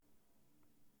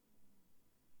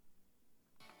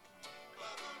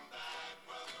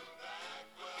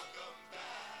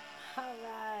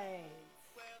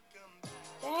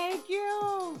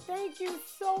you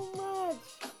so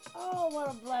much. Oh,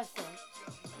 what a blessing.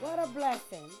 What a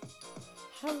blessing.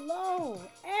 Hello,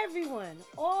 everyone,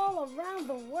 all around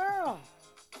the world.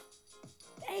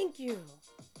 Thank you.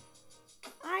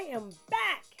 I am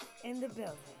back in the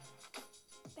building.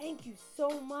 Thank you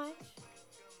so much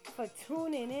for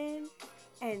tuning in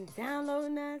and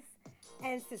downloading us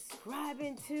and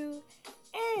subscribing to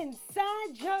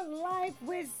Inside Your Life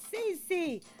with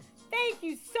CeCe. Thank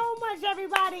you so much,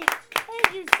 everybody.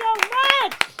 Thank you so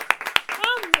much.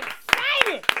 I'm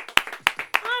excited.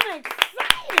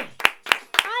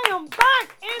 I am back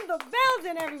in the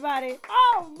building, everybody.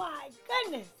 Oh, my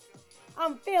goodness.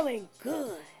 I'm feeling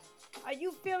good. Are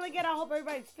you feeling good? I hope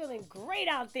everybody's feeling great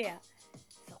out there.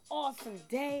 It's an awesome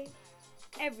day.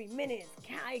 Every minute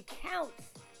counts.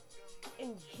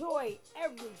 Enjoy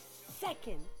every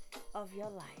second of your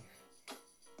life.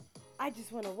 I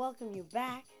just want to welcome you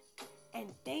back and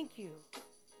thank you.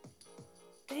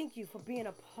 Thank you for being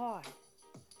a part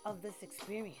of this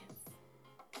experience.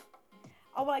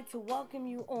 I would like to welcome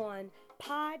you on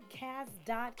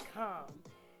podcast.com,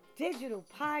 digital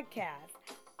podcast,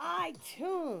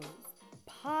 iTunes,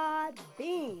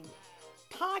 Podbean,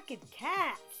 Pocket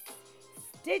Cast,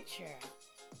 Stitcher,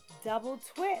 Double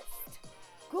Twist,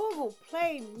 Google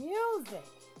Play Music,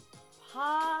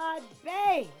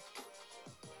 Podbay,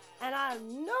 and our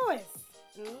newest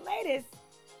and latest,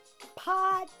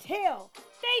 Podtail.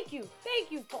 Thank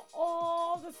you for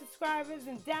all the subscribers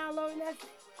and downloading us.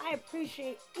 I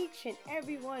appreciate each and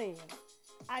every one of you.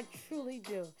 I truly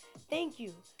do. Thank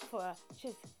you for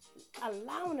just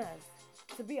allowing us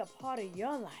to be a part of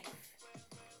your life.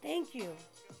 Thank you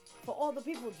for all the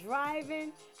people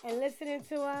driving and listening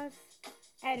to us,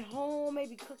 at home,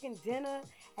 maybe cooking dinner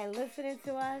and listening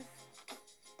to us,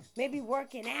 maybe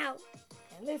working out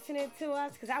and listening to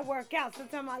us, because I work out.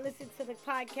 Sometimes I listen to the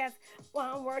podcast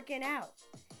while I'm working out.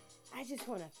 I just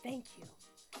want to thank you.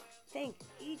 Thank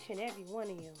each and every one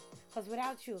of you, because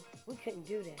without you, we couldn't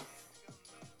do this.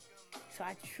 So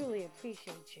I truly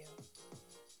appreciate you.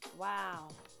 Wow.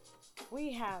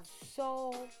 We have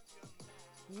so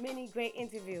many great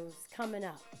interviews coming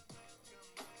up.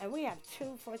 And we have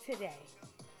two for today.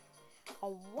 A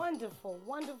wonderful,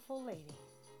 wonderful lady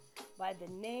by the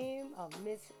name of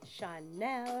Miss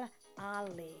Chantele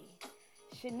Ali.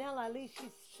 Chantele Ali,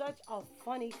 she's such a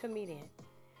funny comedian.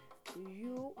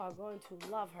 You are going to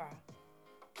love her.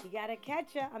 You gotta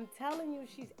catch her. I'm telling you,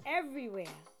 she's everywhere.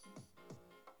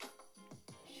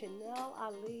 Chantele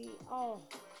Ali, oh,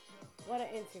 what an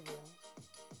interview.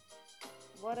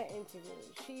 What an interview.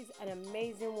 She's an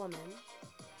amazing woman.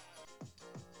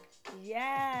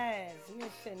 Yes,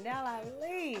 Miss Chantele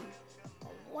Ali.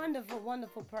 A wonderful,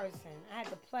 wonderful person. I had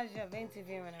the pleasure of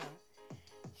interviewing her.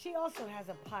 She also has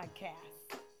a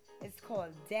podcast. It's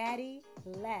called Daddy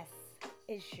Less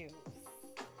Issues.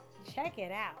 Check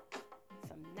it out.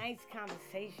 Some nice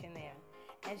conversation there.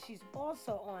 And she's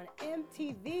also on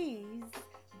MTV's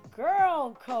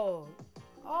Girl Code.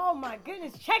 Oh my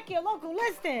goodness, check your local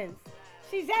listings.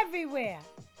 She's everywhere.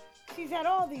 She's at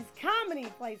all these comedy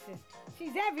places.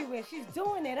 She's everywhere. She's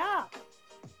doing it up.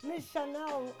 Miss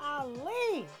Chantele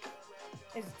Ali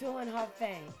is doing her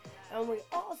thing. And we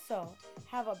also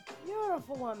have a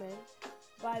beautiful woman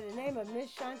by the name of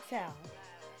Miss Chantele.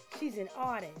 She's an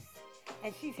artist.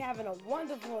 And she's having a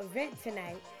wonderful event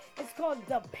tonight. It's called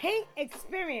The Paint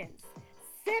Experience.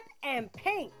 Sip and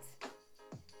paint.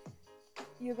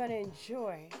 You're going to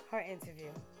enjoy her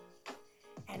interview.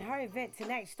 And her event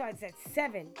tonight starts at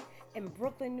 7 in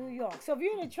Brooklyn, New York. So if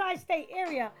you're in the tri-state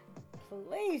area,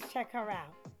 please check her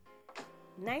out.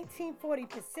 1940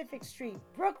 Pacific Street,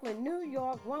 Brooklyn, New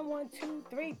York,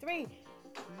 11233.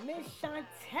 Miss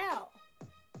Chantele.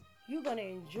 You're going to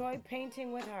enjoy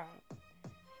painting with her.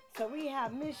 So we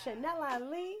have Miss Chantele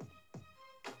Ali,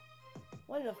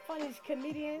 one of the funniest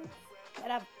comedians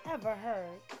that I've ever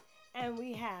heard. And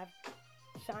we have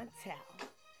Chantele.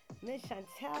 Miss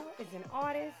Chantele is an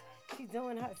artist. She's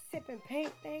doing her sip and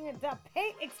paint thing and the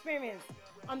paint experience.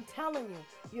 I'm telling you,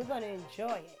 you're going to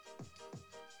enjoy it.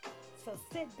 So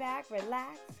sit back,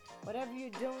 relax, whatever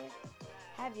you're doing,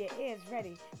 have your ears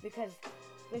ready, because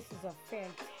this is a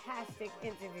fantastic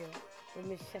interview with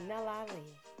Miss Chantele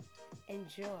Ali.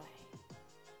 Enjoy.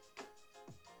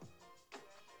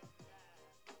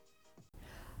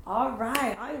 All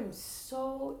right, I am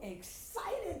so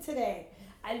excited today.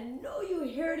 I know you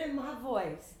hear it in my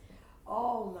voice.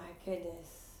 Oh my goodness.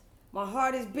 My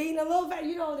heart is beating a little bit.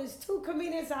 You know, there's two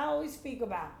comedians I always speak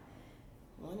about.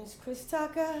 One is Chris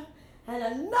Tucker, and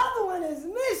another one is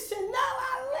Miss Chantele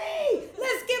Ali.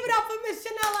 Let's give it up for Miss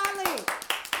Chantele Ali.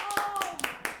 Oh my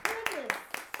goodness.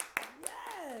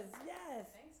 Yes, yes.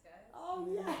 Thanks, guys. Oh Oh,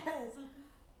 yes.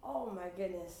 Oh, my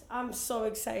goodness. I'm so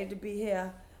excited to be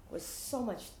here with so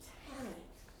much talent.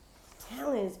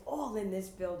 Talent is all in this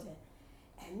building.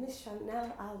 And Miss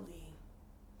Chantele Ali,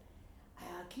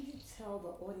 can you tell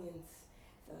the audience,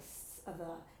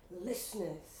 the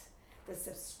listeners, the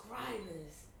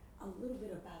subscribers, a little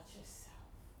bit about yourself?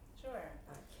 Sure.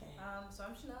 Okay. So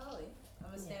I'm Chantele Ali.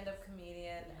 I'm a stand-up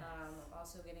comedian. I'm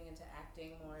also getting into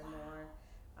acting more and more.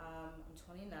 I'm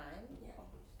 29,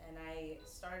 and I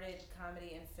started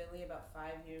comedy in Philly about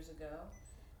 5 years ago.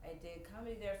 I did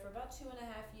comedy there for about 2.5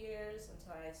 years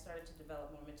until I started to develop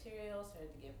more material,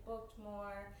 started to get booked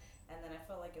more, and then I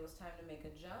felt like it was time to make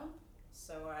a jump.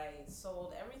 So I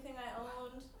sold everything I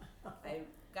owned. I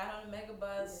got on a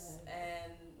megabus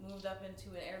and moved up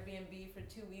into an Airbnb for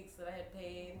 2 weeks that I had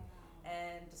paid,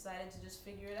 and decided to just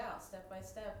figure it out step by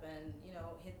step and,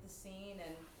 hit the scene.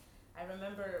 And I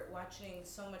remember watching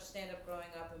so much stand-up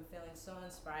growing up and feeling so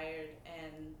inspired,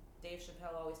 and Dave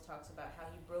Chappelle always talks about how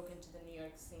he broke into the New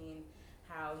York scene,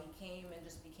 how he came and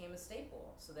just became a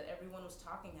staple so that everyone was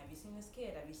talking, have you seen this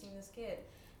kid, have you seen this kid?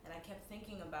 And I kept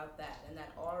thinking about that and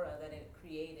that aura that it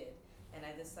created, and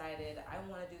I decided I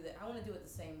want to do it the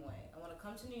same way. I want to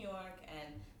come to New York and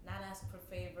not ask for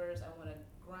favors. I want to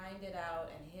grind it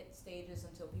out and hit stages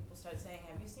until people start saying,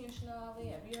 have you seen Chantele Ali?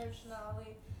 Have you heard Chantele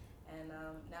Ali? And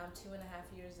now I'm 2.5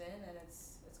 years in, and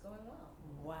it's going well.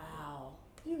 Wow.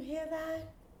 You hear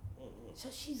that? So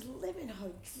she's living her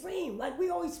dream, like we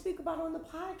always speak about on the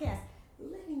podcast,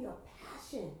 living your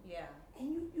passion. Yeah.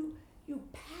 And you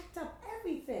packed up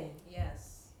everything.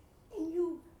 Yes. And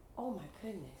oh my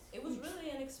goodness. It was really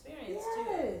an experience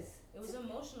too. It was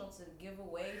emotional to give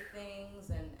away things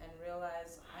and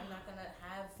realize I'm not gonna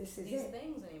have these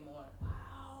things anymore. Wow.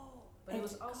 But it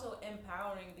was also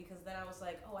empowering, because then I was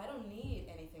like, oh, I don't need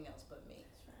anything else but me.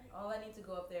 That's right. All I need to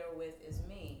go up there with is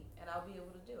me, and I'll be able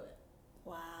to do it.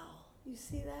 Wow. You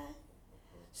see that?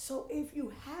 So if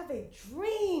you have a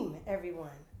dream, everyone,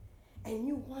 and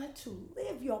you want to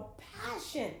live your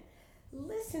passion,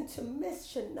 listen to Miss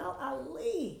Chantele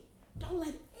Ali. Don't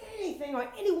let anything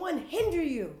or anyone hinder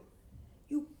you.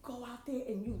 You go out there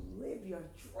and you live your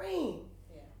dream.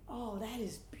 Yeah. Oh, that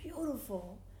is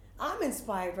beautiful. I'm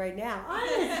inspired right now.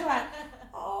 I'm inspired.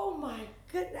 Oh my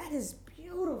goodness, that is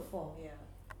beautiful. Yeah.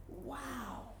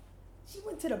 Wow. She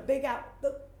went to the Big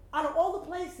Apple. Out of all the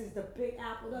places, the Big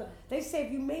Apple. They say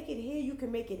if you make it here, you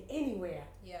can make it anywhere.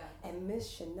 Yeah. And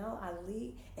Miss Chantele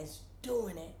Ali is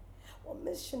doing it. Well,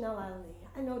 Miss Chantele Ali,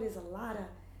 I know there's a lot of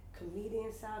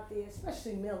comedians out there,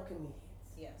 especially male comedians.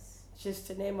 Yes. Just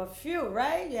to name a few,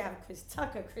 right? You have Chris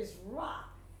Tucker, Chris Rock,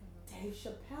 Dave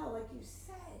Chappelle, like you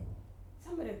said.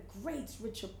 Some of the greats,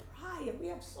 Richard Pryor. We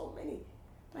have so many.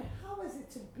 But how is it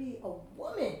to be a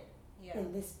woman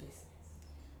in this business?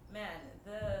 Man,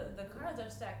 the cards are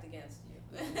stacked against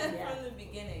you from the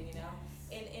beginning,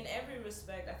 In every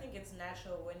respect, I think it's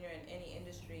natural when you're in any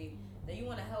industry that you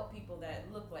want to help people that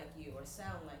look like you or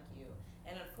sound like you.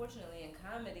 And unfortunately, in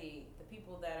comedy, the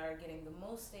people that are getting the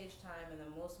most stage time and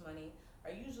the most money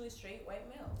are usually straight white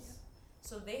males.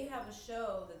 So they have a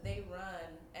show that they run,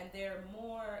 and they're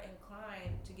more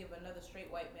inclined to give another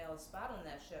straight white male a spot on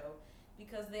that show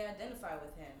because they identify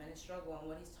with him and his struggle and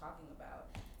what he's talking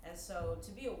about. And so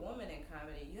to be a woman in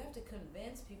comedy, you have to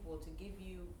convince people to give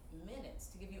you minutes,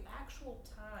 to give you actual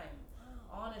time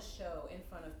on a show in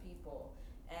front of people.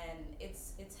 And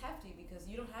it's hefty because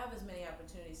you don't have as many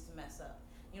opportunities to mess up.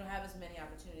 You don't have as many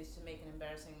opportunities to make an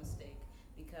embarrassing mistake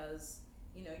because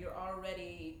you're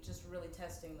already just really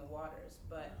testing the waters.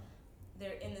 But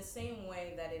they're in the same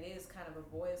way that it is kind of a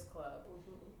boys' club.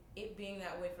 It being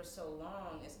that way for so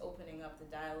long is opening up the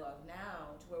dialogue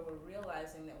now to where we're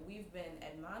realizing that we've been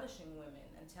admonishing women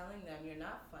and telling them, you're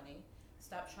not funny,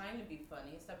 stop trying to be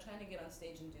funny, stop trying to get on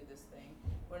stage and do this thing.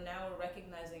 Where now we're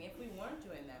recognizing if we weren't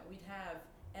doing that, we'd have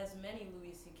as many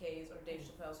Louis C.K.'s or Dave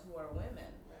Chappelle's who are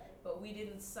women. But we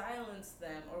didn't silence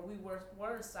them, or we were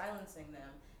silencing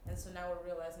them. And so now we're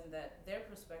realizing that their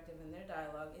perspective and their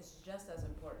dialogue is just as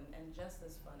important and just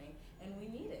as funny, and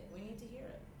we need it. We need to hear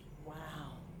it.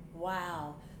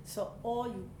 Wow. So all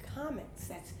you comics,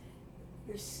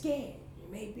 you're scared. You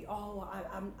may be,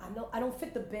 I don't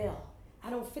fit the bill. I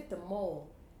don't fit the mold.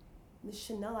 Miss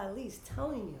Chantele Ali is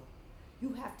telling you,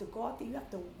 you have to go out there, you have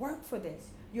to work for this.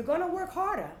 You're gonna work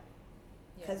harder,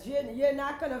 because you're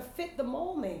not gonna fit the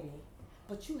mold maybe,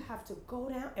 but you have to go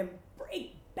down and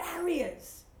break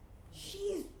barriers.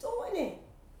 She's doing it.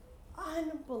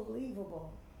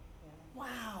 Unbelievable.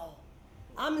 Wow.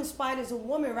 I'm inspired as a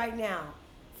woman right now.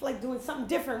 I feel like doing something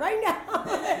different right now.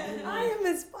 I am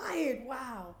inspired.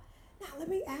 Wow. Now let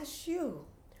me ask you,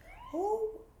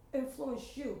 who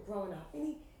influenced you growing up?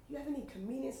 You have any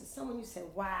comedians or someone you say,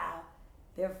 wow,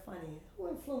 they're funny? Who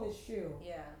influenced you?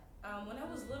 Yeah. When I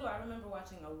was little, I remember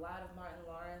watching a lot of Martin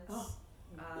Lawrence. Oh.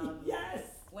 Yes.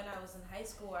 When I was in high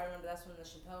school, I remember that's when the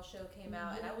Chappelle Show came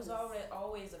out, and I was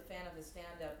always a fan of his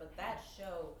stand-up, but that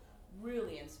show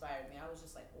really inspired me. I was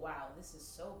just like, wow, this is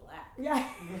so black. Yeah.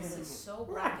 This is so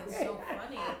black and so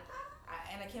funny.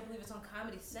 And I can't believe it's on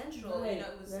Comedy Central. Right, You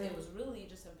know, it was really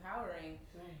just empowering.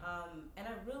 Right. And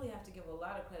I really have to give a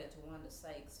lot of credit to Wanda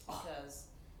Sykes because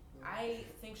I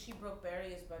think she broke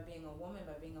barriers by being a woman,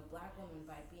 by being a black woman,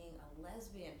 by being a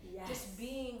lesbian. Yes. Just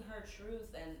being her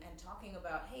truth and talking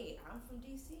about, hey, I'm from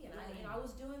DC and I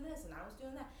was doing this and I was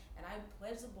doing that and I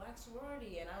pledged the black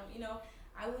sorority and I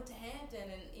went to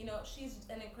Hampton and she's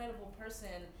an incredible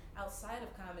person outside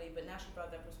of comedy, but now she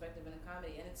brought that perspective into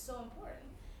comedy and it's so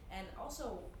important. And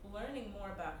also learning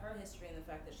more about her history and the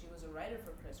fact that she was a writer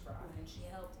for Chris Rock and she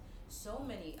helped so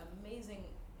many amazing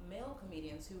male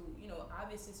comedians who,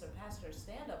 obviously surpassed her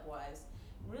stand-up wise,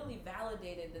 really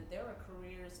validated that there are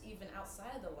careers even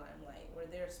outside the limelight where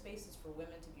there are spaces for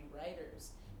women to be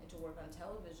writers and to work on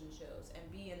television shows and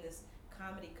be in this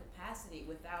comedy capacity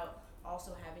without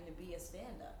also having to be a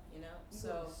stand-up,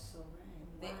 So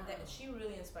right. Wow. She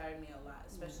really inspired me a lot,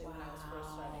 especially when I was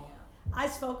first starting out. I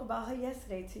spoke about her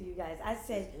yesterday to you guys. I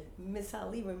said, Miss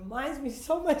Ali reminds me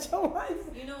so much of her.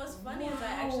 You know what's funny is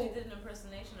I actually did an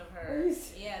impersonation of her.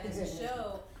 Yeah, there's a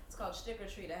show. It's called Stick or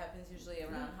Treat. It happens usually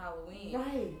around Halloween.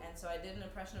 Right. And so I did an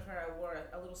impression of her. I wore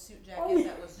a little suit jacket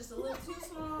that was just a little too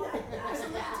small. Just a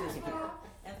little too small.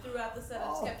 And throughout the set, I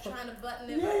just kept trying to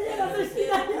button it. And they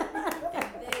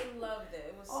loved it.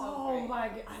 It was so great. Oh my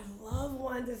God. I love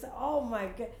Wanda. Oh my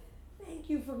God. Thank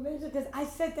you for mentioning, because I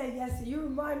said that yesterday. You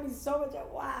remind me so much of,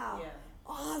 wow. Yeah.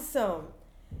 Awesome.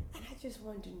 And I just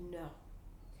wanted to know,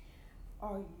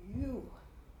 are you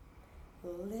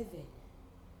living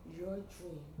your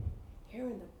dream here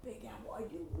in the Big Apple? Are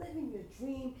you living your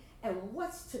dream? And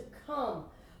what's to come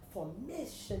for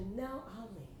Miss Chantele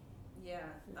Ali? Yeah.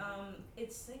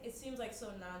 It seems like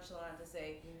so nonchalant to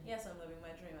say, yes, I'm living my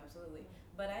dream, absolutely.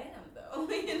 But I am, though,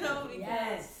 because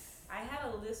yes. I had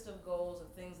a list of goals of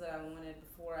things that I wanted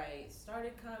before I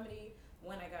started comedy,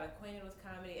 when I got acquainted with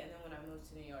comedy, and then when I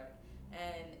moved to New York.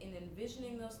 And in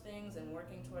envisioning those things and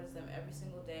working towards them every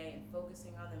single day and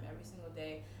focusing on them every single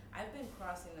day, I've been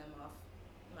crossing them off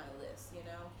my list,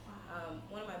 Wow.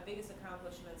 One of my biggest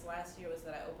accomplishments last year was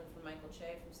that I opened for Michael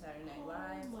Che from Saturday Night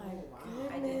Live. Oh my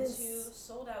goodness. I did 2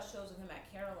 sold-out shows with him at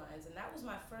Caroline's, and that was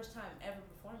my first time ever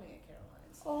performing at Caroline's.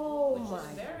 Which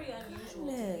is very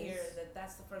unusual to hear that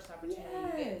that's the first opportunity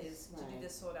you get is to do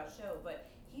this sold-out show.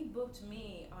 But he booked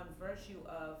me on virtue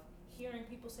of hearing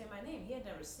people say my name. He had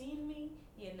never seen me.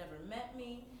 He had never met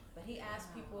me. But he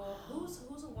asked people,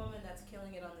 who's a woman that's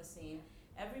killing it on the scene?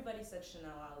 Everybody said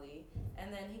Chantele Ali.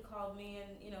 And then he called me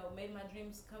and, made my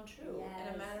dreams come true in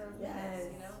a matter of minutes,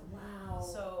 Wow.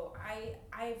 So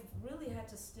I've really had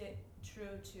to stick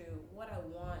true to what I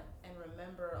want and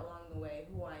remember along the way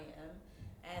who I am.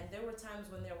 And there were times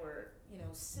when there were,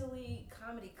 silly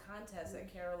comedy contests at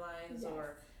Caroline's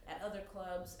or at other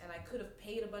clubs, and I could have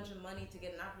paid a bunch of money to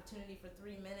get an opportunity for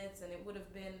 3 minutes, and it would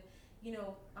have been,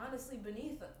 honestly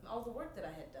beneath all the work that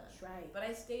I had done. That's right. But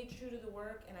I stayed true to the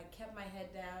work, and I kept my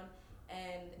head down,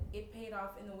 and it paid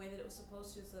off in the way that it was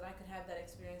supposed to, so that I could have that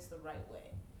experience the right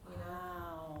way.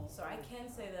 Wow. So I can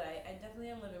say that I definitely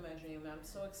am living my dream, and I'm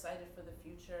so excited for the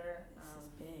future. This is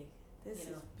big. This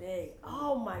is big.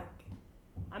 Oh my.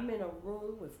 I'm in a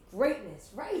room with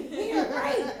greatness right here,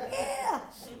 right here.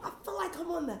 I feel like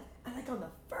I'm on the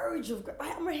verge of.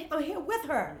 I'm here with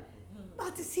her,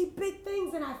 about to see big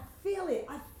things, and I feel it.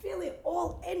 I feel it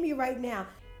all in me right now.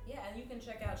 Yeah, and you can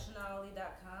check out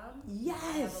ChanteleAli.com. Yes.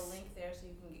 I have a link there so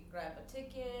you can grab a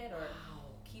ticket or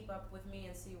keep up with me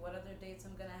and see what other dates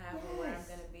I'm gonna have or where I'm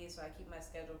gonna be. So I keep my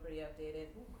schedule pretty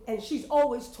updated. And she's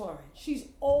always touring. She's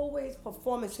always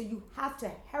performing. So you have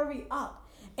to hurry up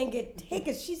and get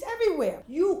tickets. She's everywhere.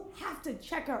 You have to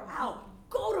check her out.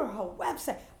 Go to her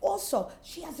website. Also,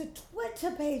 she has a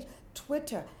Twitter page.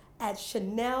 Twitter at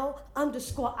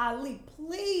Chantele_Ali.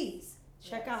 Please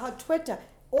check out her Twitter.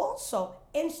 Also,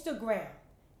 Instagram.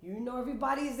 You know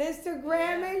everybody's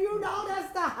Instagram, and you know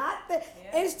that's the hot thing.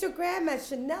 Yeah. Instagram at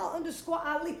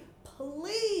Chantele_Ali.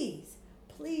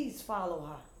 Please follow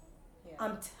her. Yeah.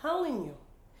 I'm telling you,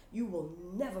 you will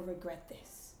never regret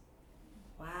this.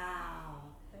 Wow.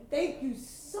 Thank you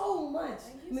so much,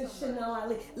 Miss Chantele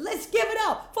Ali. Let's give it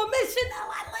up for Miss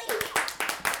Chantele Ali.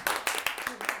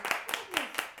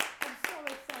 I'm so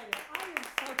excited. I am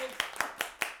so excited.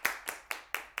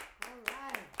 All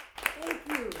right. Thank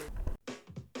you.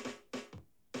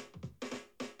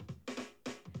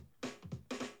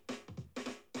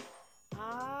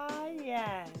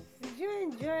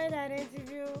 that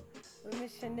interview with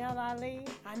Miss Chantele Ali?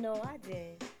 I know I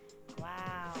did.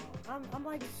 Wow. I'm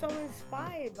like so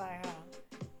inspired by her.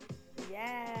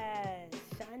 Yes,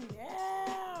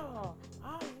 Chantele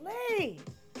Ali.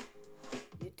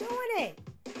 You're doing it.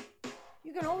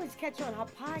 You can always catch her on her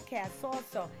podcast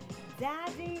also.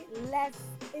 Daddy Less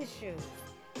Issues.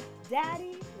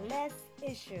 Daddy Less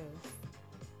Issues.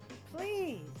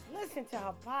 Please listen to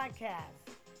her podcast.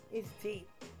 It's deep.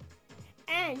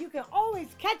 And you can always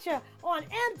catch her on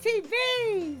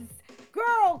MTV's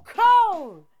Girl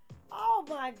Code. Oh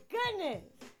my goodness.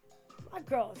 My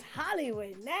girl's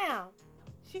Hollywood now.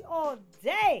 She all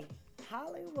day.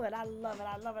 Hollywood. I love it.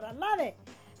 I love it. I love it.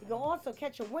 You can also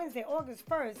catch her Wednesday, August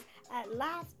 1st at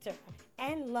Laughter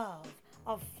and Love,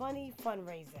 a funny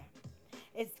fundraiser.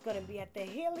 It's going to be at the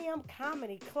Helium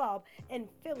Comedy Club in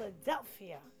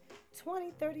Philadelphia,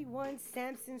 2031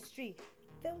 Sampson Street,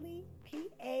 Philly,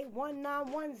 PA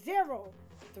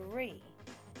 19103.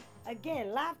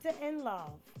 Again, Laughter and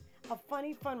Love, a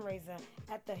funny fundraiser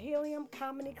at the Helium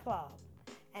Comedy Club.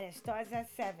 And it starts at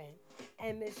 7.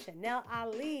 And Miss Chantele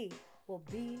Ali will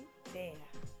be there,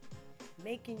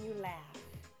 making you laugh.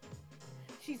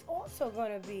 She's also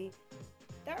going to be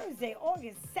Thursday,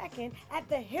 August 2nd at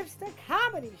the Hipster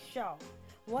Comedy Show,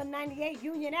 198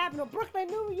 Union Avenue, Brooklyn,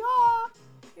 New York.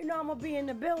 You know I'm going to be in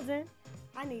the building.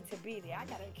 I need to be there. I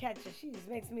got to catch her. She just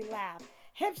makes me laugh.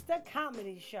 Hipster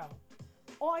Comedy Show,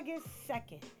 August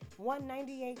 2nd,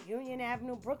 198 Union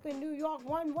Avenue, Brooklyn, New York,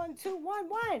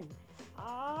 11211.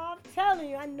 I'm telling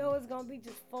you, I know it's going to be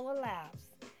just full of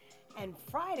laughs. And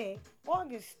Friday,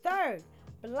 August 3rd,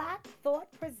 Black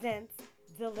Thought presents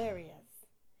Delirious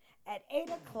at 8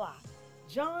 o'clock.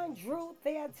 John Drew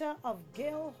Theater of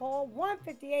Guildhall,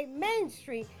 158 Main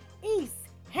Street, East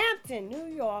Hampton, New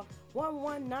York,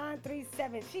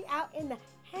 11937. She out in the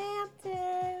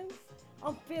Hamptons.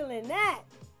 I'm feeling that.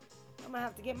 I'm going to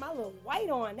have to get my little white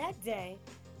on that day.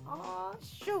 Oh,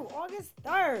 shoot, August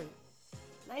 3rd.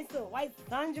 Nice little white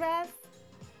sundress.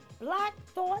 Black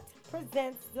Thought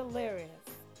presents Delirious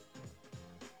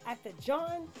at the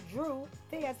John Drew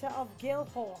Theater of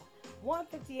Guildhall,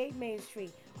 158 Main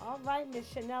Street. All right, Miss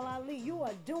Chantele Ali, you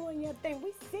are doing your thing.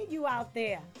 We see you out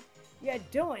there. You're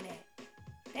doing it.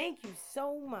 Thank you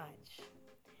so much.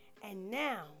 And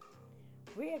now,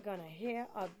 we're going to hear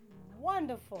a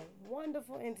wonderful,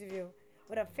 wonderful interview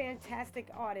with a fantastic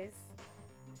artist.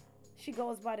 She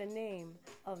goes by the name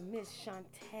of Miss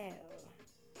Chantele.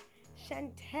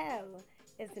 Chantele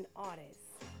is an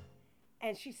artist,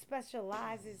 and she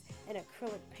specializes in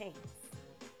acrylic paints.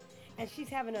 And she's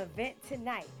having an event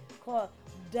tonight called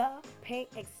The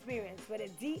Paint Experience with a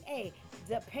D-A,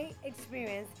 The Paint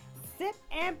Experience, Sip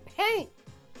and Paint.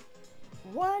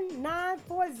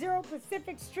 1940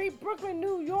 Pacific Street, Brooklyn,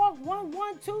 New York,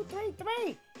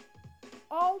 11233.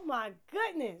 Oh my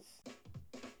goodness.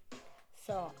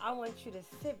 So I want you to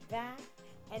sit back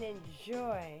and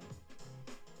enjoy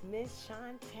Miss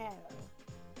Chantele,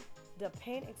 The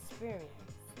Paint Experience.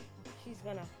 She's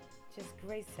going to just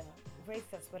grace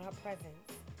us with her presence.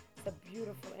 It's a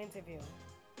beautiful interview.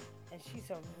 And she's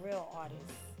a real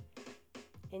artist.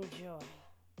 Enjoy.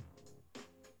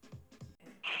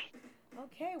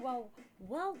 Okay, well,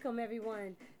 welcome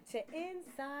everyone to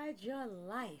Inside Your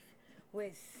Life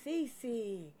with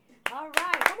CeCe. All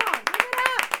right, come on, give it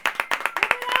up.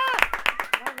 Give it up.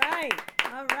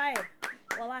 All right.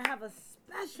 Well, I have a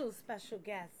special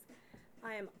guest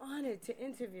I am honored to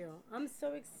interview. I'm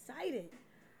so excited.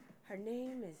 Her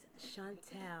name is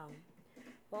Chantele.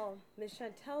 Well, Miss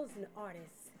Chantele's an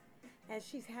artist, and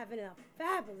she's having a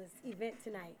fabulous event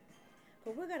tonight.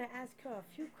 But we're going to ask her a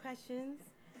few questions,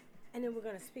 and then we're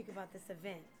going to speak about this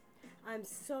event. I'm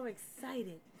so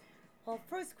excited. Well,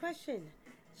 first question,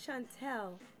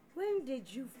 Chantele, when did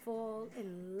you fall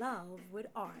in love with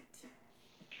art?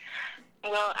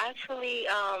 Well, actually,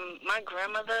 my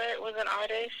grandmother was an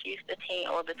artist. She used to paint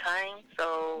all the time.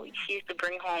 So she used to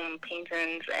bring home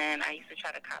paintings, and I used to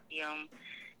try to copy them.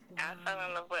 Wow. I fell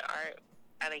in love with art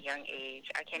at a young age.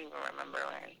 I can't even remember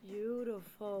when.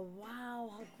 Beautiful.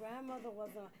 Wow, her grandmother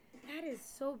was that is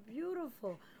so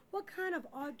beautiful. What kind of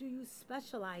art do you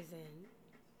specialize in?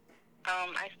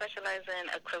 I specialize in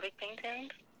acrylic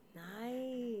paintings.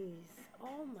 Nice.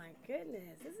 Oh, my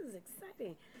goodness. This is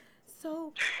exciting.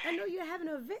 So, I know you're having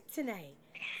an event tonight.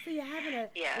 So, you're having a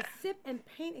sip and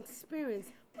paint experience.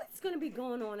 What's going to be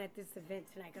going on at this event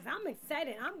tonight? Because I'm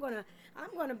excited. I'm gonna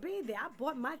be there. I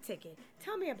bought my ticket.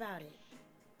 Tell me about it.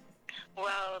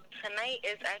 Well, tonight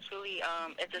is actually,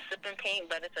 it's a sip and paint,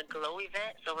 but it's a glow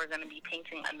event. So, we're going to be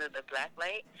painting under the black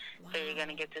light. Wow. So, you're going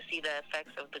to get to see the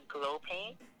effects of the glow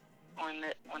paint on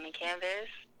the canvas.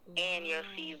 and you'll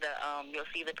see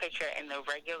the picture in the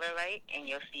regular light, and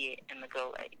you'll see it in the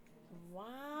glow light.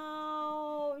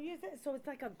 Wow. So it's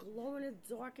like a glow in the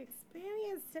dark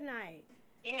experience tonight.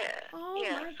 Yeah. Oh,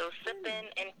 yeah. my So goodness. sipping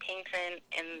and painting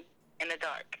in the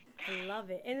dark. I love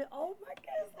it. And oh my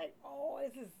goodness, like,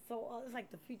 it's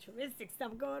like the futuristic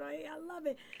stuff going on here. I love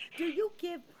it. Do you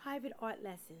give private art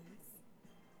lessons?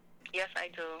 Yes, I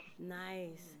do.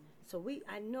 Nice. So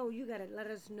I know you got to let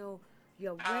us know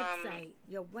your website.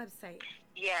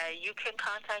 Yeah, you can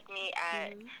contact me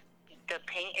at the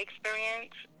paint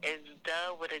experience is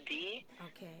with a D.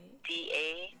 Okay.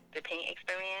 DA, the paint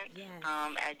experience. Yes.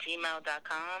 At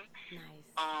gmail.com.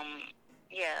 Nice.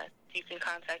 Yeah, you can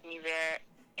contact me there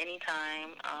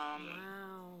anytime.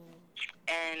 Wow.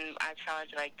 And I charge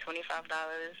like $25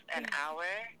 an hour.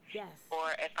 Yes.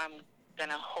 Or if I'm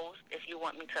gonna host, if you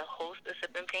want me to host a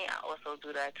sip and paint, I also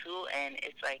do that too, and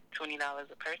it's like $20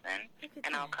 a person,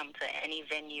 and I'll come to any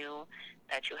venue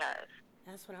that you have.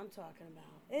 That's what I'm talking about.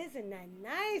 Isn't that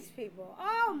nice, people?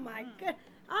 Oh my God,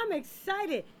 I'm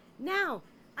excited. Now,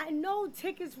 I know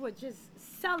tickets were just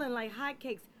selling like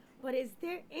hotcakes, but is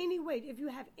there any way, if you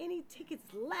have any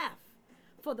tickets left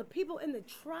for the people in the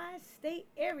tri-state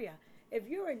area, if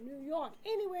you're in New York,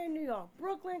 anywhere in New York,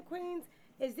 Brooklyn, Queens,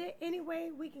 is there any way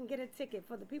we can get a ticket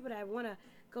for the people that want to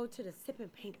go to the Sip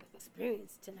and Paint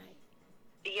experience tonight?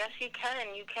 Yes, you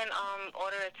can. You can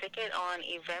order a ticket on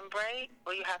Eventbrite.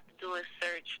 All you have to do is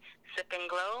search Sip and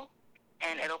Glow,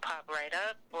 and it'll pop right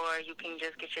up, or you can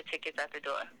just get your tickets at the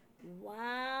door.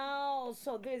 Wow.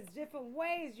 So there's different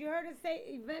ways. You heard her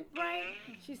say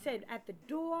Eventbrite? She said at the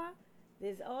door.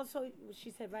 There's also,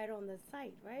 she said right on the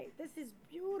site, right? This is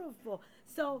beautiful.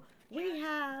 So we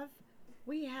have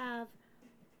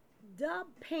the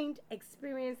paint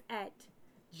experience at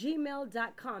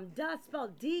gmail.com. Da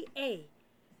spelled D-A.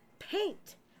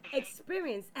 Paint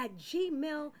experience at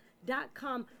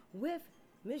gmail.com with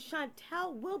Miss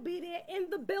Chantele. Will be there in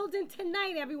the building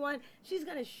tonight, everyone. She's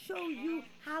going to show you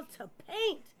how to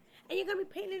paint. And you're going to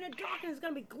be painting in the dark, and it's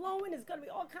going to be glowing. It's going to be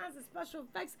all kinds of special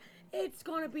effects. It's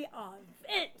going to be an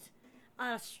event.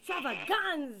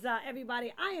 Extravaganza,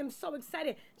 everybody. I am so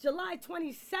excited. July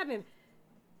 27th,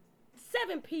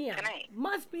 7 p.m. Tonight.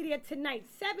 Must be there tonight,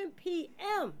 7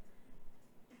 p.m.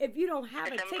 If you don't have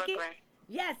a ticket. Brooklyn.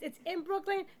 Yes, it's in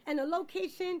Brooklyn, and the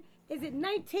location is at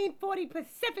 1940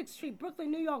 Pacific Street, Brooklyn,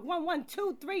 New York,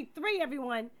 11233,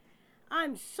 everyone.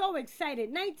 I'm so excited.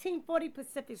 1940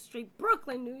 Pacific Street,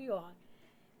 Brooklyn, New York.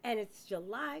 And it's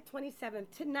July 27th,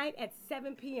 tonight at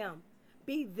 7 p.m.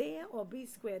 Be there or be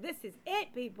square. This is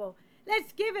it, people.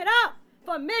 Let's give it up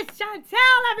for Miss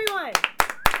Chantele, everyone.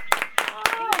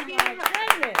 Oh, my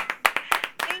goodness.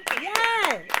 Thank you.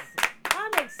 Yes.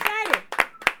 I'm excited.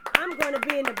 I'm going to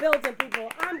be in the building, people.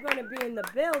 I'm going to be in the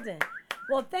building.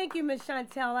 Well, thank you, Miss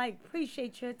Chantele. I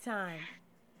appreciate your time.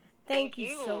 Thank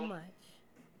you so much.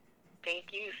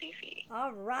 Thank you, CeCe.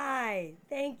 All right.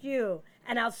 Thank you.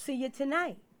 And I'll see you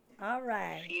tonight. All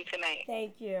right. See you tonight.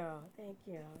 Thank you. Thank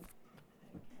you.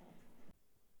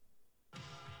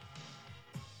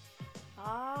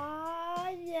 Ah,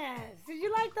 yes. Did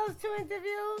you like those two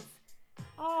interviews?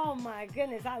 Oh, my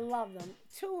goodness. I love them.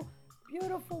 Two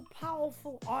beautiful,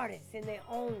 powerful artists in their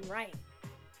own right.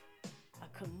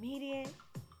 A comedian,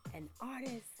 an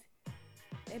artist.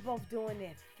 They're both doing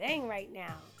their thing right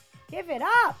now. Give it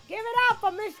up. Give it up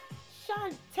for Miss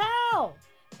Chantele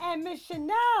and Miss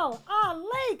Chanel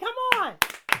Ali. Come on.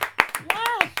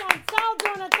 Yeah, Chantele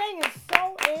doing her thing, and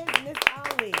so is Miss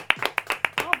Ali.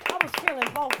 I was feeling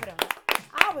both of them.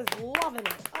 I was loving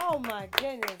it. Oh, my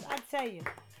goodness. I tell you,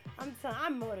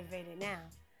 I'm motivated now.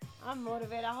 I'm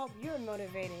motivated. I hope you're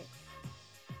motivated.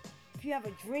 If you have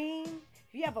a dream,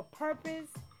 if you have a purpose,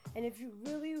 and if you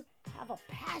really have a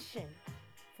passion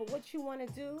for what you want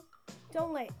to do,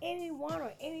 don't let anyone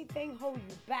or anything hold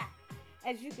you back.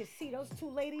 As you can see, those two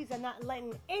ladies are not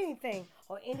letting anything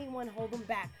or anyone hold them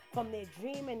back from their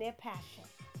dream and their passion.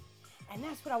 And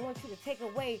that's what I want you to take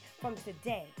away from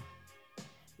today.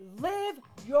 Live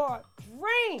your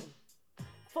dream.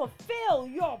 Fulfill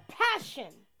your passion.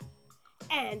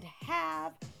 And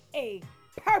have a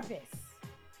purpose.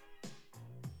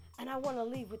 And I want to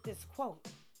leave with this quote,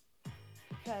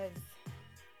 because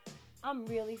I'm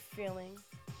really feeling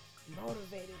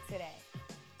motivated today.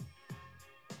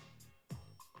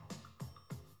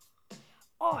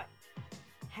 Art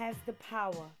has the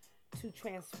power to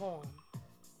transform,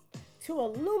 to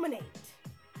illuminate,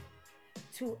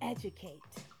 to educate,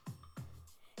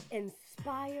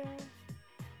 inspire,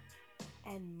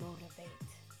 and motivate.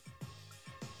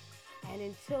 And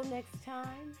until next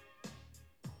time,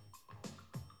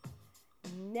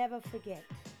 never forget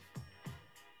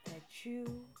that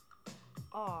you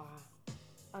are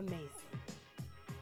amazing.